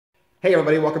Hey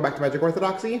everybody, welcome back to Magic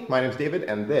Orthodoxy. My name's David,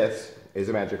 and this is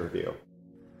a Magic Review.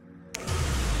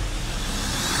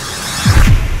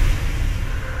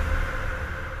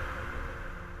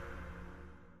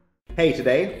 Hey,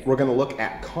 today we're going to look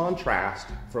at Contrast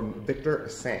from Victor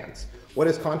Sanz. What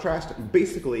is Contrast?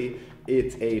 Basically,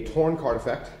 it's a torn card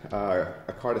effect.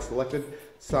 A card is selected,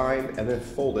 signed, and then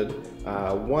folded.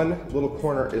 One little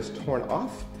corner is torn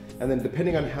off, and then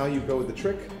depending on how you go with the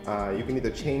trick, you can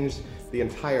either change the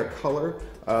entire color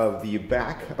of the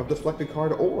back of the selected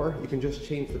card, or you can just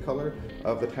change the color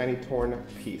of the tiny torn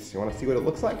piece. You want to see what it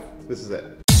looks like? This is it.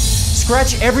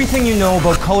 Scratch everything you know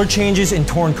about color changes and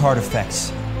torn card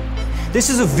effects. This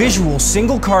is a visual,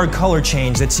 single card color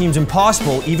change that seems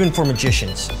impossible even for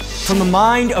magicians. From the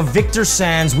mind of Victor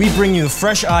Sanz, we bring you a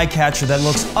fresh eye catcher that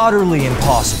looks utterly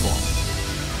impossible.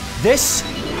 This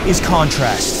is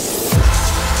Contrast.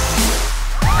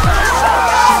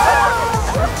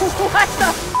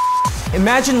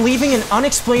 Imagine leaving an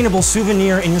unexplainable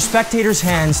souvenir in your spectator's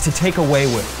hands to take away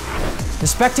with. The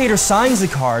spectator signs the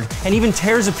card and even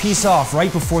tears a piece off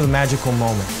right before the magical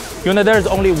moment. You know there's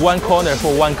only one corner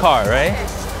for one card, right?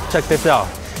 Check this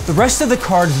out. The rest of the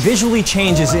card visually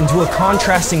changes into a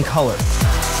contrasting color.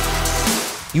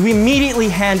 You immediately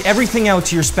hand everything out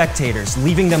to your spectators,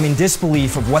 leaving them in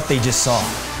disbelief of what they just saw.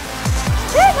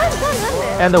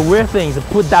 And the weird thing is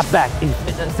put that back,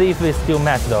 see if it still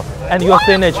matches though. And your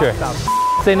signature,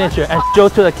 and show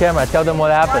to the camera, tell them what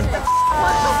happened.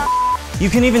 You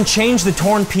can even change the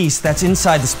torn piece that's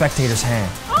inside the spectator's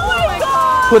hand. Oh my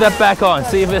God! Put that back on,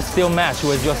 see if it still matches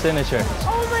with your signature.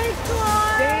 Oh my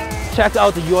God! Check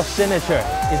out your signature.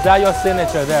 Is that your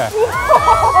signature there?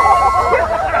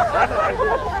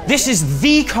 This is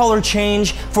the color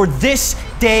change for this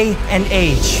day and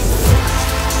age.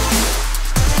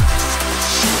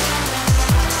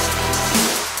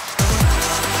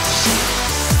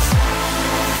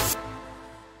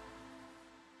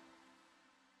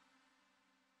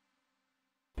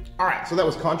 All right, so that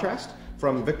was Contrast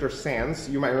from Victor Sanz.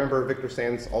 You might remember Victor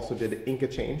Sanz also did Inca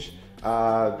Change.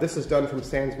 This is done from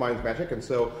Sanz Minds Magic, and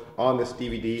so on this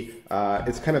DVD,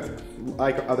 it's kind of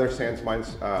like other Sanz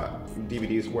Minds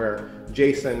DVDs where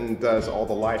Jason does all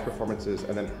the live performances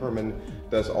and then Herman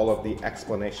does all of the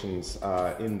explanations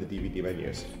in the DVD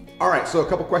menus. All right, so a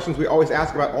couple questions we always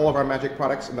ask about all of our magic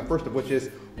products, and the first of which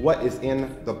is, what is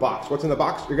in the box? What's in the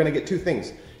box? You're gonna get two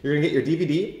things. You're gonna get your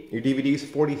DVD. Your DVD is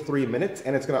 43 minutes,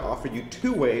 and it's gonna offer you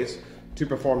two ways to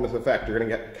perform this effect. You're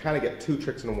gonna kind of get two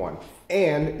tricks in one.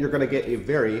 And you're gonna get a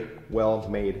very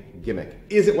well-made gimmick.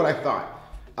 Is it what I thought?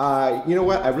 You know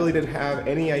what? I really didn't have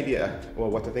any idea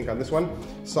what to think on this one.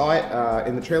 Saw it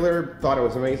in the trailer, thought it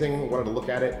was amazing, wanted to look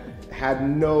at it, had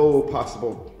no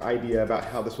possible idea about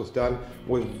how this was done,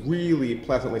 was really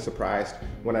pleasantly surprised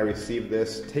when I received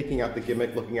this, taking out the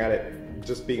gimmick, looking at it,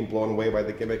 just being blown away by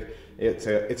the gimmick. It's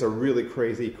a really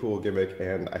crazy, cool gimmick,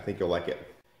 and I think you'll like it.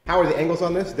 How are the angles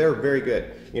on this? They're very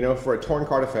good. You know, for a torn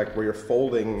card effect where you're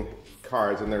folding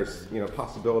cards and there's, you know,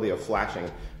 possibility of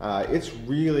flashing, it's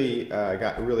really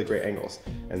got really great angles.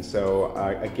 And so,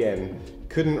 again,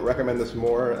 couldn't recommend this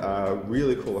more.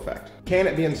 Really cool effect. Can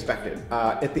it be inspected?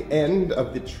 At the end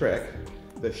of the trick,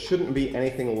 there shouldn't be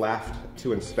anything left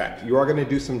to inspect. You are going to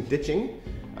do some ditching,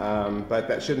 but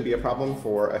that shouldn't be a problem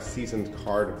for a seasoned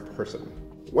card person.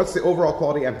 What's the overall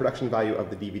quality and production value of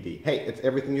the DVD? Hey, it's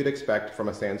everything you'd expect from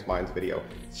a Sanz Minds video.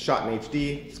 It's shot in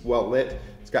HD, it's well lit,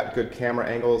 it's got good camera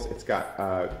angles, it's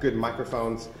got good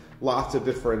microphones, lots of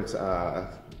different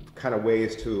kind of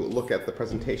ways to look at the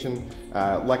presentation.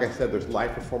 Like I said, there's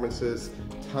live performances,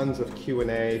 tons of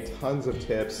Q&A, tons of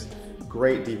tips,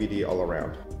 great DVD all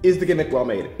around. Is the gimmick well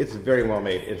made? It's very well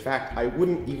made. In fact, I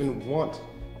wouldn't even want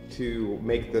to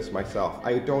make this myself.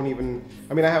 I mean,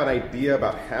 I have an idea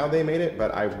about how they made it, but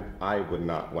I would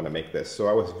not want to make this. So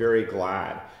I was very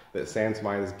glad that Sanz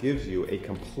Minds gives you a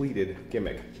completed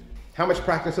gimmick. How much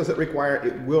practice does it require?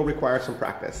 It will require some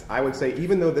practice. I would say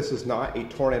even though this is not a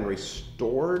torn and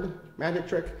restored magic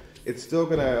trick, it's still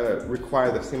gonna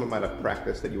require the same amount of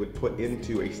practice that you would put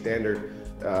into a standard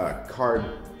card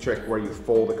trick where you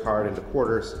fold a card into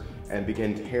quarters and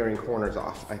begin tearing corners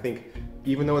off. I think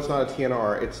even though it's not a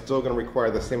TNR, it's still going to require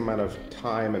the same amount of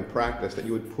time and practice that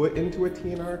you would put into a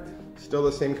TNR. Still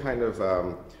the same kind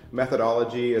of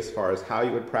methodology as far as how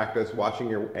you would practice, watching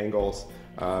your angles,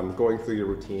 going through your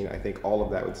routine. I think all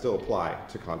of that would still apply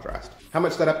to Contrast. How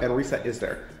much setup and reset is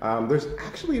there? There's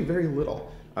actually very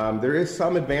little. There is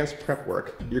some advanced prep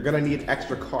work. You're going to need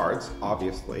extra cards,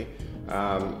 obviously,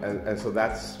 and so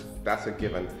that's That's a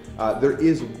given. There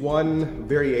is one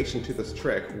variation to this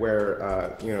trick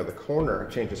where you know, the corner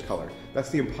changes color. That's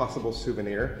the impossible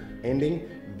souvenir ending.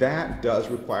 That does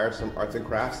require some arts and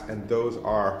crafts, and those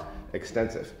are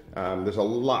extensive. There's a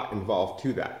lot involved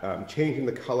to that. Changing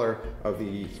the color of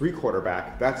the 3/4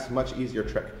 back, that's a much easier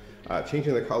trick.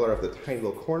 Changing the color of the tiny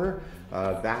little corner,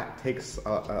 that takes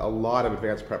a lot of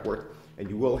advanced prep work, and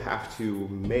you will have to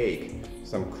make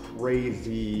some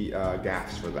crazy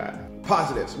gaffes for that.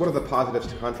 Positives. What are the positives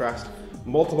to contrast?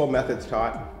 Multiple methods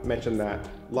taught, mentioned that.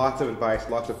 Lots of advice,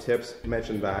 lots of tips,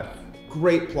 mentioned that.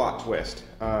 Great plot twist.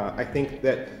 I think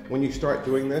that when you start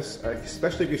doing this,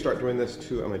 especially if you start doing this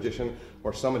to a magician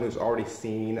or someone who's already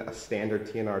seen a standard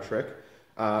TNR trick,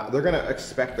 they're going to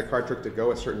expect the card trick to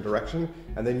go a certain direction,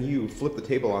 and then you flip the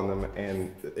table on them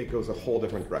and it goes a whole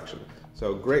different direction.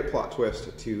 So great plot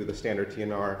twist to the standard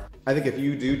TNR. I think if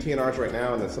you do TNRs right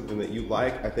now and that's something that you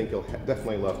like, I think you'll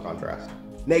definitely love contrast.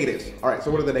 Negatives. All right, so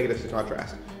what are the negatives to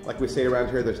contrast? Like we say around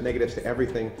here, there's negatives to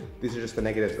everything. These are just the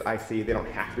negatives that I see. They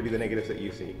don't have to be the negatives that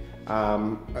you see.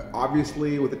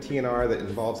 Obviously, with a TNR that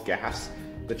involves gas,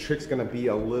 the trick's gonna be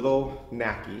a little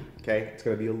knacky, okay? It's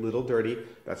gonna be a little dirty.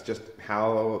 That's just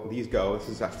how these go.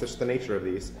 That's just the nature of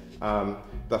these.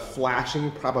 The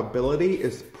flashing probability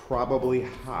is probably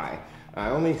high. I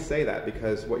only say that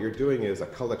because what you're doing is a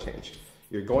color change.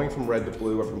 You're going from red to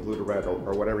blue or from blue to red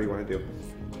or whatever you wanna do.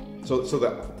 So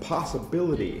the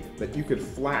possibility that you could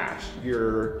flash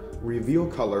your reveal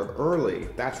color early,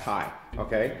 that's high,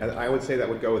 okay? And I would say that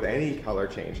would go with any color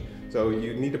change. So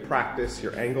you need to practice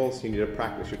your angles, you need to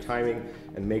practice your timing,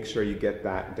 and make sure you get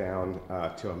that down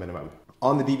to a minimum.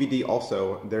 On the DVD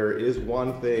also, there is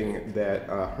one thing that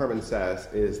Herman says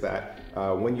is that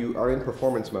when you are in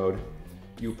performance mode,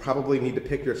 you probably need to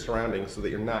pick your surroundings so that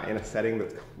you're not in a setting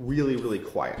that's really, really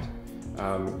quiet.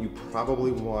 You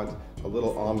probably want a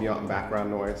little ambient background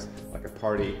noise, like a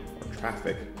party, or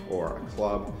traffic, or a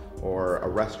club, or a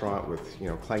restaurant with, you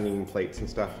know, clanging plates and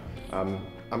stuff.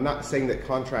 I'm not saying that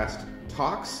contrast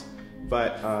talks,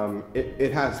 but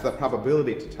it has the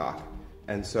probability to talk.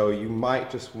 And so you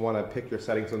might just want to pick your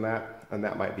settings on that, and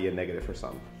that might be a negative for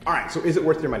some. All right, so is it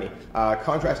worth your money?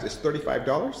 Contrast is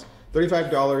 $35.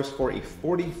 $35 for a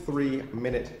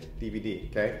 43-minute DVD,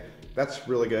 okay? That's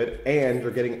really good, and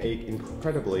you're getting an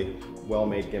incredibly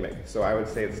well-made gimmick. So I would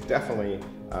say it's definitely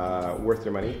worth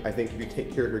your money. I think if you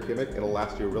take care of your gimmick, it'll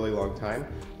last you a really long time.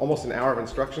 Almost an hour of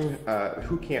instruction.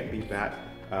 Who can't beat that?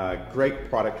 Great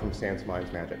product from Sanz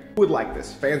Magic. Who would like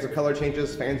this? Fans of color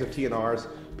changes, fans of TNRs,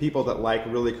 people that like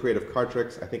really creative card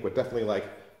tricks, I think would definitely like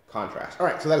contrast. All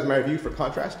right, so that is my review for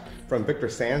contrast from Victor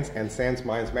Sanz and Sanz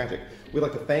Magic. We'd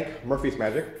like to thank Murphy's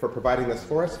Magic for providing this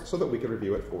for us so that we could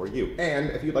review it for you.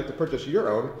 And if you'd like to purchase your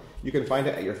own, you can find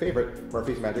it at your favorite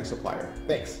Murphy's Magic supplier.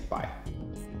 Thanks, bye.